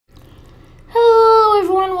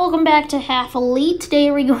welcome back to Half Elite.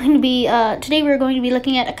 Today we're going to be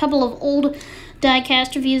looking at a couple of old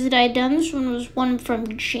diecast reviews that I had done. This one was one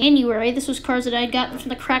from January. This was cars that I had gotten from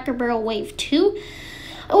the Cracker Barrel Wave 2.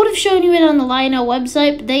 I would have shown you it on the Lionel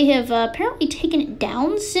website, but they have apparently taken it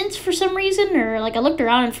down since for some reason, or like I looked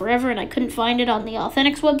around in forever and I couldn't find it on the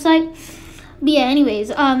Authentics website. But yeah, anyways,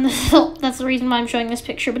 so that's the reason why I'm showing this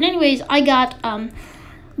picture. But anyways, I got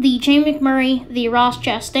the Jamie McMurray, the Ross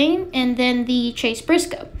Chastain, and then the Chase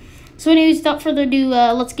Briscoe. So anyways, without further ado,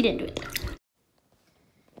 let's get into it.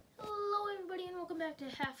 Hello everybody and welcome back to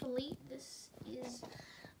Half Elite. This is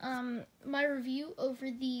my review over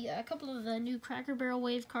the couple of the new Cracker Barrel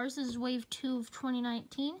Wave cars. This is Wave 2 of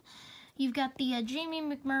 2019. You've got the Jamie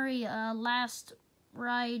McMurray last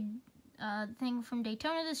ride thing from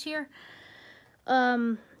Daytona this year.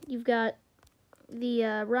 You've got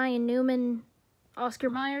the Ryan Newman Oscar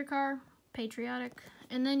Mayer car, Patriotic.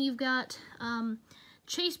 And then you've got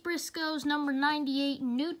Chase Briscoe's number 98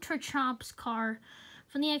 Nutra-Chomps car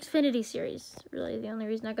from the Xfinity series. Really, the only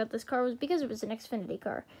reason I got this car was because it was an Xfinity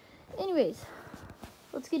car. Anyways,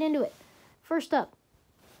 let's get into it. First up,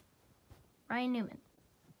 Ryan Newman.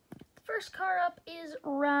 First car up is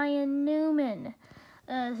Ryan Newman.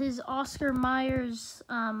 His Oscar Mayer's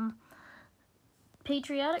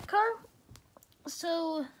Patriotic car.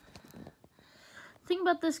 So, the thing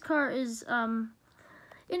about this car is,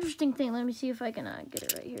 interesting thing. Let me see if I can get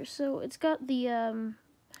it right here. So, it's got the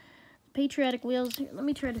Patriotic wheels. Here, let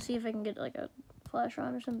me try to see if I can get like a flash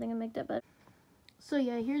on or something and make that better. So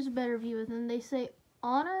yeah, here's a better view of them. They say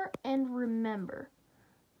honor and remember.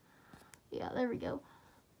 Yeah, there we go.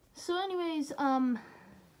 So anyways,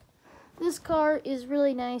 this car is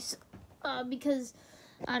really nice because,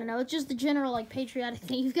 I don't know, it's just the general like patriotic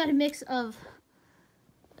thing. You've got a mix of,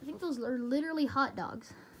 I think those are literally hot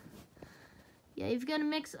dogs. Yeah, you've got a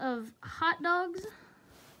mix of hot dogs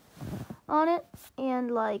on it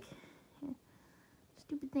and like,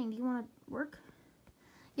 stupid thing, do you want to work?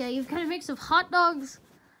 Yeah, you've got a mix of hot dogs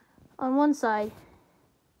on one side,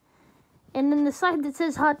 and then the side that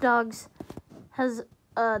says hot dogs has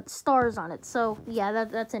stars on it. So yeah,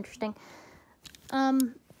 that's interesting.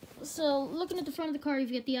 So looking at the front of the car,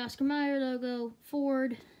 you've got the Oscar Mayer logo,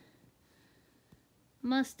 Ford,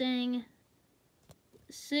 Mustang,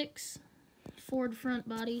 6 Ford front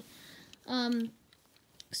body,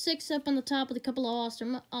 6 up on the top with a couple of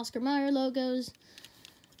Oscar Mayer logos.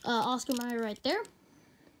 Oscar Mayer right there.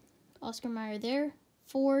 Oscar Mayer there.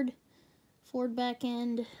 Ford back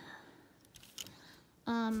end.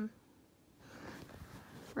 Roush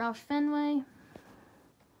Fenway.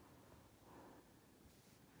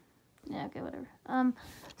 Yeah, okay, whatever.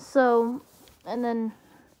 So, and then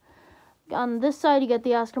on this side, you get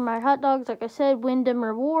the Oscar Mayer hot dogs. Like I said, Wyndham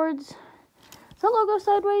Rewards. Is that logo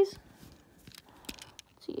sideways?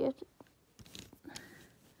 Let's see.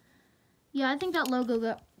 Yeah, I think that logo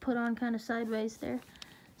got put on kind of sideways there.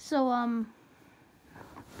 So,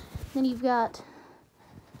 then you've got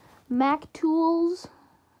Mac Tools,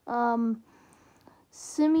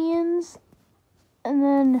 Simeon's, and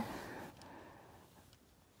then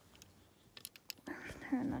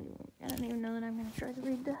I don't even know that I'm going to try to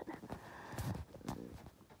read that.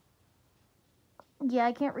 Yeah,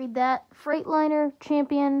 I can't read that. Freightliner,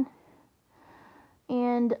 Champion,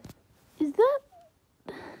 and is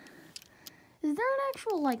there an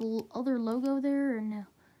actual, like, other logo there, or no?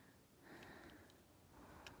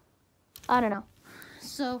 I don't know.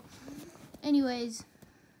 So, anyways,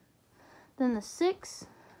 then the 6,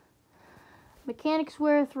 Mechanics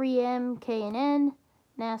Wear, 3M, K&N,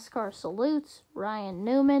 NASCAR Salutes, Ryan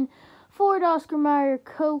Newman, Ford Oscar Mayer,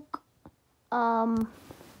 Coke,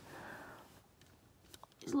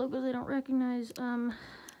 these logos I don't recognize,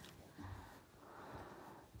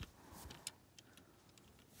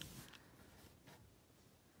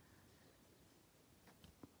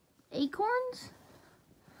 Acorns?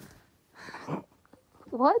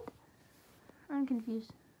 What? I'm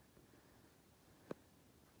confused.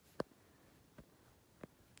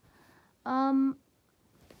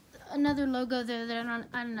 Another logo there that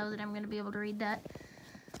I don't know that I'm going to be able to read that.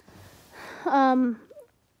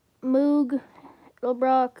 Moog,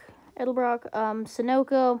 Edelbrock,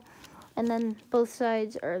 Sunoco, and then both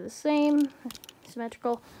sides are the same,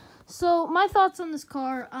 symmetrical. So, my thoughts on this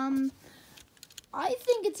car, I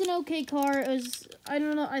think it's an okay car. I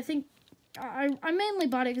don't know, I think, I mainly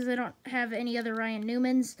bought it because I don't have any other Ryan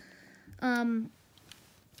Newmans,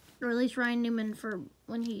 or at least Ryan Newman for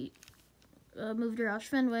when he moved to Roush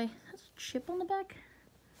Fenway. That's a chip on the back?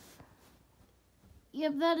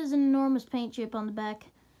 Yep, that is an enormous paint chip on the back.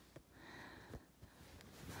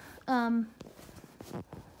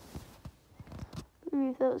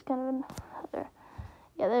 Maybe if that was kind of an there.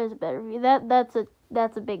 Yeah, there's a better view.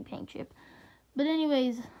 That's a big paint chip. But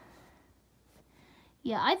anyways,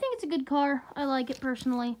 yeah, I think it's a good car. I like it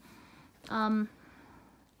personally.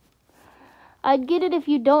 I'd get it if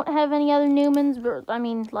you don't have any other Newmans, but I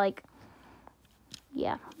mean, like,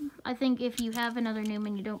 yeah, I think if you have another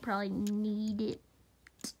Newman, you don't probably need it,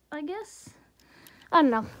 I guess. I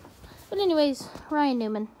don't know. But anyways, Ryan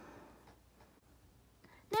Newman.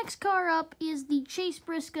 Next car up is the Chase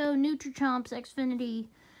Briscoe Nutri-Chomps Xfinity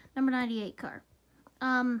number 98 car.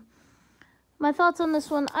 My thoughts on this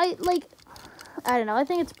one, I don't know, I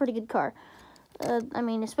think it's a pretty good car. I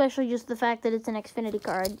mean, especially just the fact that it's an Xfinity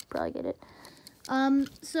car, I'd probably get it.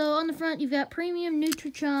 So on the front, you've got premium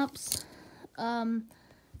Nutri-Chomps,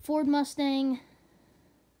 Ford Mustang,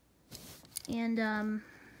 and,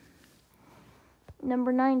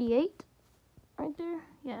 number 98, right there,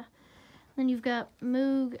 yeah. Then you've got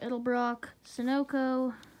Moog, Edelbrock,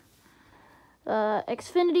 Sunoco,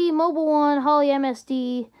 Xfinity, Mobile One, Holly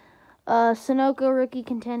MSD, Sunoco Rookie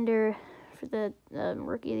Contender for the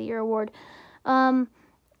Rookie of the Year award.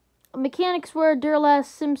 Mechanics were Duralast,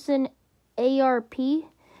 Simpson, ARP.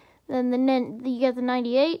 Then you got the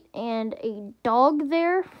 98 and a dog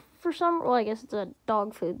there for some. Well, I guess it's a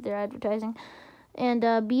dog food they're advertising. And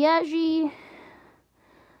Biaggi,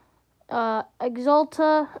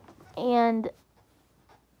 Exalta, and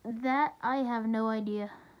that I have no idea.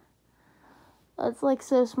 It's like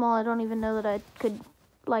so small, I don't even know that I could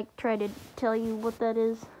like try to tell you what that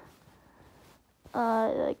is.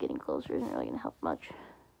 Like getting closer isn't really gonna help much.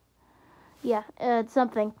 Yeah, it's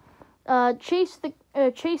something. Chase the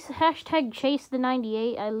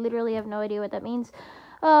 98. I literally have no idea what that means.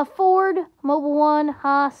 Ford, Mobile One,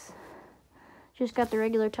 Haas. Just got the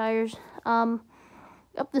regular tires.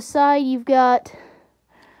 Up the side, you've got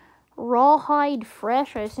Rawhide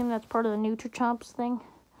Fresh. I assume that's part of the Nutri-Chomps thing.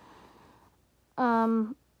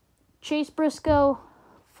 Chase Briscoe,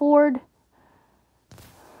 Ford,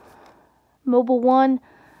 Mobile One,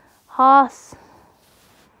 Haas,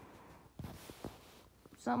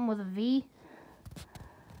 something with a V,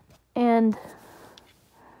 and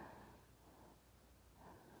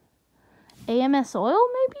AMS Oil,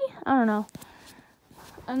 maybe? I don't know.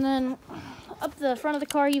 And then up the front of the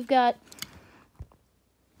car, you've got,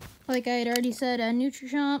 like I had already said,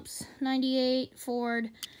 Nutri-Chomps, 98, Ford,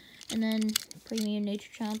 and then premium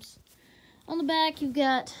Nutri-Chomps. On the back, you've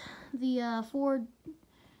got the Ford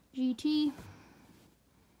GT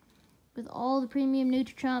with all the premium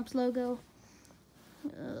Nutri-Chomps logo.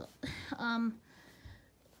 And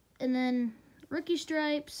then rookie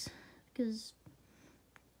stripes, because,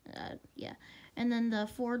 yeah. And then the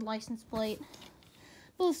Ford license plate.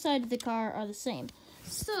 Both sides of the car are the same.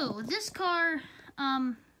 So, this car,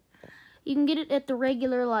 you can get it at the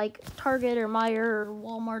regular, like, Target or Meijer or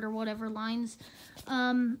Walmart or whatever lines.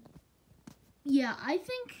 Yeah, I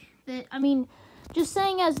think that, I mean, just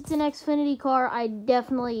saying as it's an Xfinity car, I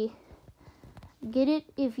definitely get it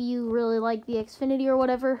if you really like the Xfinity or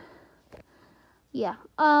whatever. Yeah.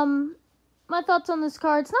 My thoughts on this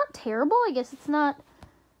car, it's not terrible. I guess it's not,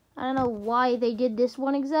 I don't know why they did this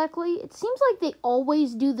one exactly. It seems like they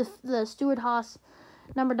always do the Stewart-Haas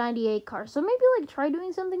number 98 car. So maybe, like, try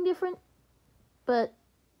doing something different. But,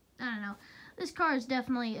 I don't know. This car is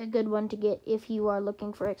definitely a good one to get if you are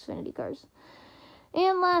looking for Xfinity cars.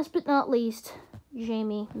 And last but not least,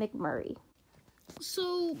 Jamie McMurray.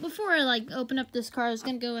 So, before I, like, open up this car, I was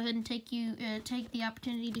going to go ahead and take the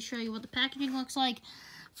opportunity to show you what the packaging looks like.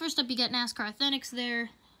 First up, you got NASCAR Authentics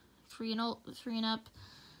there, 3 and up.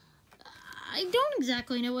 I don't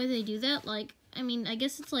exactly know why they do that. Like, I mean, I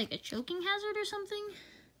guess it's like a choking hazard or something.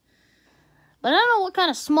 But I don't know what kind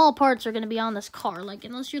of small parts are going to be on this car. Like,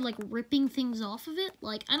 unless you're, like, ripping things off of it.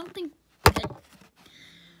 Like, I don't think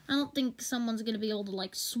someone's going to be able to,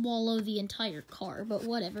 like, swallow the entire car. But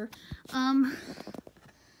whatever. I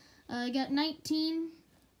got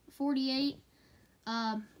 1948.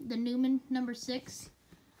 The Newman, number 6.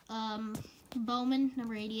 Bowman,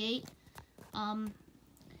 number 88.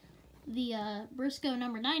 The Briscoe,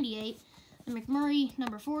 number 98. The McMurray,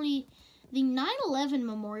 number 40. The 9/11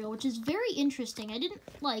 memorial, which is very interesting. I didn't,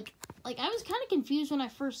 like I was kind of confused when I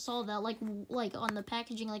first saw that, like on the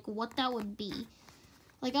packaging, like, what that would be.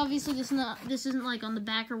 Like, obviously, this isn't, like, on the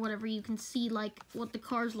back or whatever. You can see, like, what the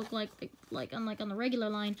cars look like unlike on the regular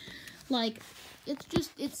line. Like,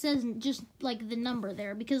 it says just, like, the number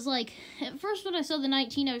there. Because, like, at first when I saw the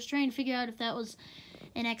 19, I was trying to figure out if that was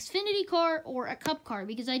an Xfinity car or a Cup car.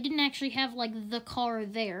 Because I didn't actually have, like, the car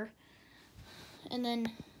there. And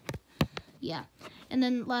then, yeah. And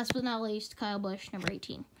then, last but not least, Kyle Busch, number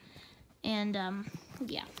 18. And,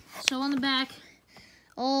 yeah. So, on the back,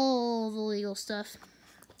 all the legal stuff.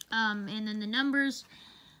 And then the numbers,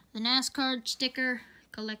 the NASCAR sticker,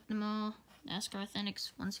 collect them all. NASCAR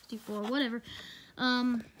Authentics 164, whatever.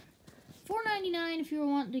 $4.99 if you're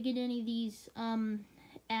wanting to get any of these. I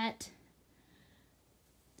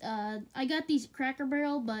got these at Cracker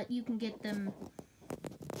Barrel, but you can get them.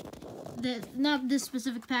 Not this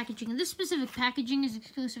specific packaging. This specific packaging is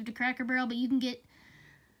exclusive to Cracker Barrel, but you can get,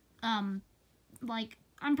 like,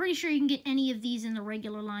 I'm pretty sure you can get any of these in the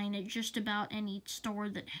regular line at just about any store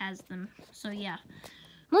that has them. So, yeah.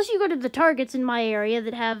 Unless you go to the Targets in my area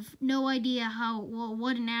that have no idea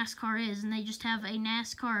what a NASCAR is, and they just have a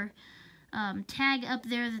NASCAR tag up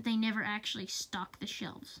there that they never actually stock the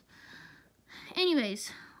shelves.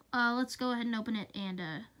 Anyways, let's go ahead and open it and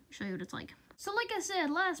show you what it's like. So like I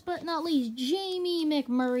said, last but not least, Jamie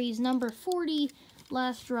McMurray's number 40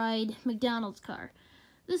 Last Ride McDonald's car.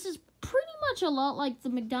 This is pretty much a lot like the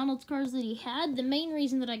McDonald's cars that he had. The main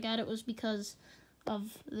reason that I got it was because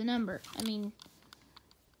of the number. I mean,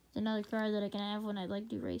 it's another car that I can have when I like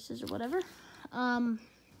do races or whatever.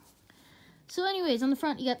 So anyways, on the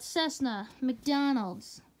front you got Cessna,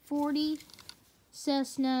 McDonald's, 40,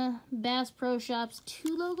 Cessna, Bass Pro Shops,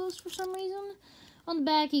 2 logos for some reason. On the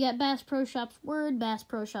back you got Bass Pro Shops word, Bass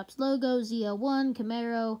Pro Shops logo, ZL1,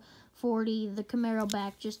 Camaro, 40, the Camaro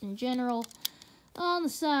back just in general. On the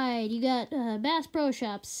side you got Bass Pro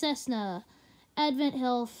Shops, Cessna, Advent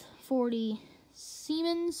Health, 40,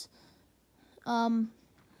 Siemens,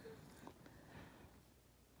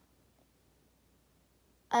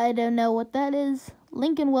 I don't know what that is.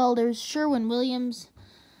 Lincoln Welders, Sherwin-Williams.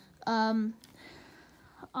 On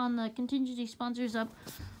the contingency sponsors up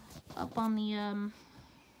on the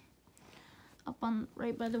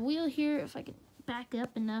right by the wheel here. If I could back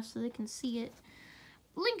up enough so they can see it.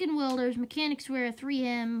 Lincoln Welders, Mechanics Wear,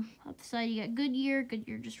 3M. Up the side you got Goodyear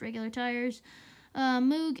just regular tires.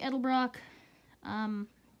 Moog, Edelbrock,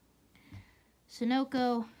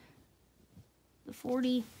 Sunoco, the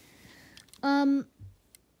 40.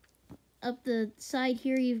 Up the side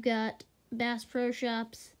here, you've got Bass Pro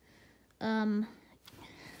Shops. From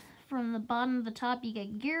the bottom to the top, you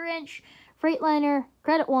got Gear Wrench, Freightliner,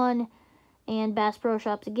 Credit One, and Bass Pro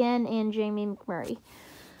Shops again, and Jamie McMurray.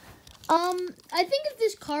 I think if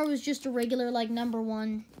this car was just a regular, like, number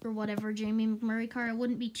 1 or whatever Jamie McMurray car, I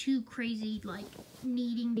wouldn't be too crazy, like,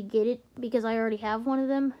 needing to get it, because I already have one of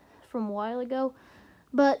them from a while ago.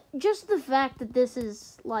 But just the fact that this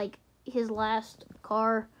is, like, his last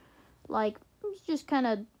car, like, it's just kind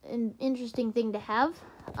of an interesting thing to have.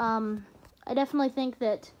 I definitely think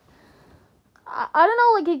that, I don't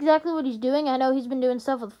know, like, exactly what he's doing. I know he's been doing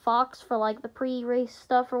stuff with Fox for, like, the pre-race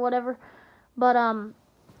stuff or whatever. But,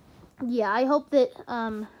 yeah, I hope that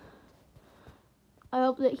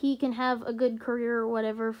he can have a good career or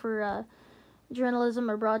whatever for, journalism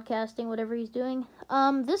or broadcasting, whatever he's doing.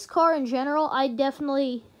 This car in general, I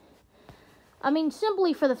mean,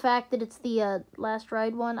 simply for the fact that it's the Last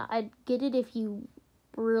Ride one, I'd get it if you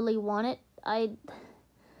really want it. I'd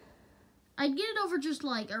get it over just,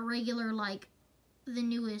 like, a regular, like, the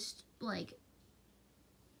newest, like,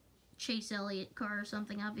 Chase Elliott car or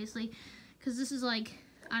something, obviously. Because this is, like,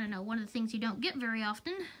 I don't know, one of the things you don't get very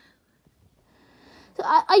often. So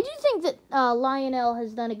I do think that Lionel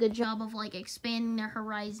has done a good job of, like, expanding their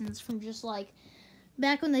horizons from just, like,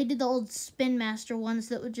 back when they did the old Spin Master ones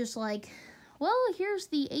that would just, like, well, here's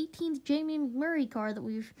the 18th Jamie McMurray car that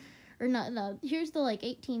we've, or not, no, here's the, like,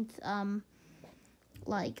 18th,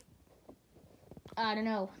 like, I don't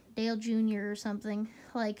know, Dale Jr. or something,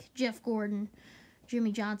 like, Jeff Gordon,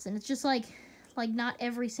 Jimmy Johnson. It's just, like, not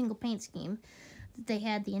every single paint scheme that they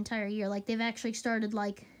had the entire year. Like, they've actually started,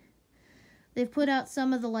 like, they've put out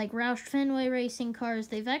some of the, like, Roush Fenway racing cars.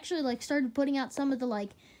 They've actually, like, started putting out some of the,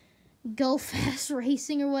 like, Go Fast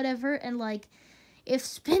racing or whatever, and, like, if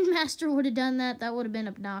Spin Master would have done that, that would have been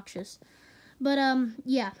obnoxious. But,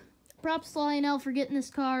 yeah. Props to Lionel for getting this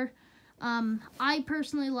car. I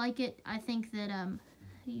personally like it. I think that,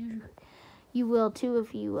 you will too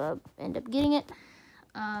if you, end up getting it.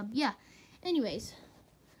 Yeah. Anyways,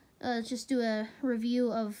 let's just do a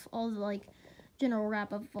review of all the, like, general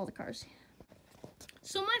wrap-up of all the cars.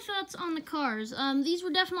 So my thoughts on the cars. These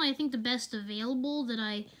were definitely, I think, the best available that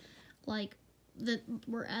I, like, that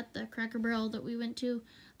were at the Cracker Barrel that we went to.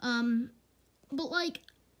 But, like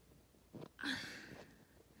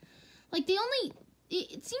they only,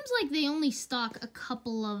 it seems like they only stock a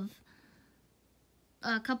couple of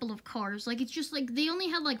cars. Like, it's just, like, they only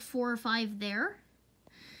had, like, 4 or 5 there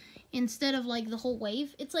instead of, like, the whole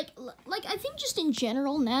wave. It's, like, I think just in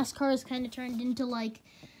general, NASCAR has kind of turned into, like,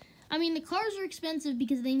 I mean, the cars are expensive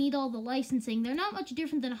because they need all the licensing. They're not much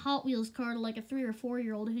different than a Hot Wheels car to like a 3 or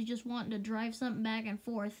 4-year-old who's just wanting to drive something back and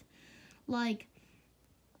forth. Like,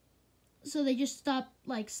 so they just stop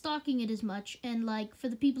like stocking it as much. And like for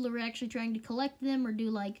the people who are actually trying to collect them or do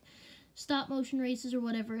like stop motion races or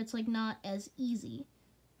whatever, it's like not as easy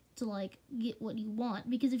to like get what you want,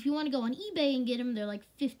 because if you want to go on eBay and get them, they're like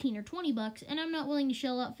 15 or 20 bucks, and I'm not willing to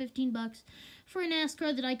shell out 15 bucks for a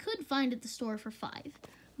NASCAR that I could find at the store for 5.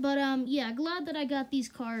 But yeah, glad that I got these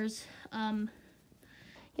cars. Yeah,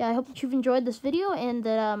 I hope that you've enjoyed this video and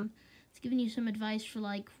that it's given you some advice for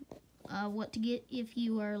like what to get if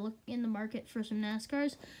you are in the market for some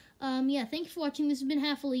NASCARs. Yeah, thank you for watching. This has been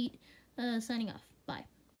Half Elite, signing off. Bye.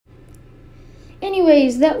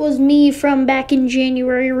 Anyways, that was me from back in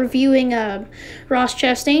January reviewing Ross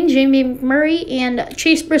Chastain, Jamie McMurray, and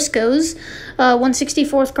Chase Briscoe's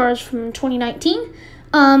 164th cars from 2019.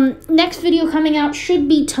 Next video coming out should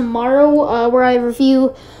be tomorrow, where I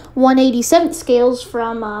review 187th scales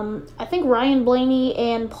from, I think, Ryan Blaney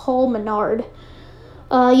and Paul Menard.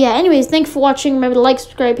 Yeah, anyways, thanks for watching. Remember to like,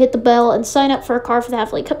 subscribe, hit the bell, and sign up for a car for the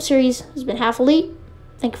Half Elite Cup Series. This has been Half Elite.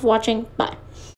 Thank you for watching. Bye.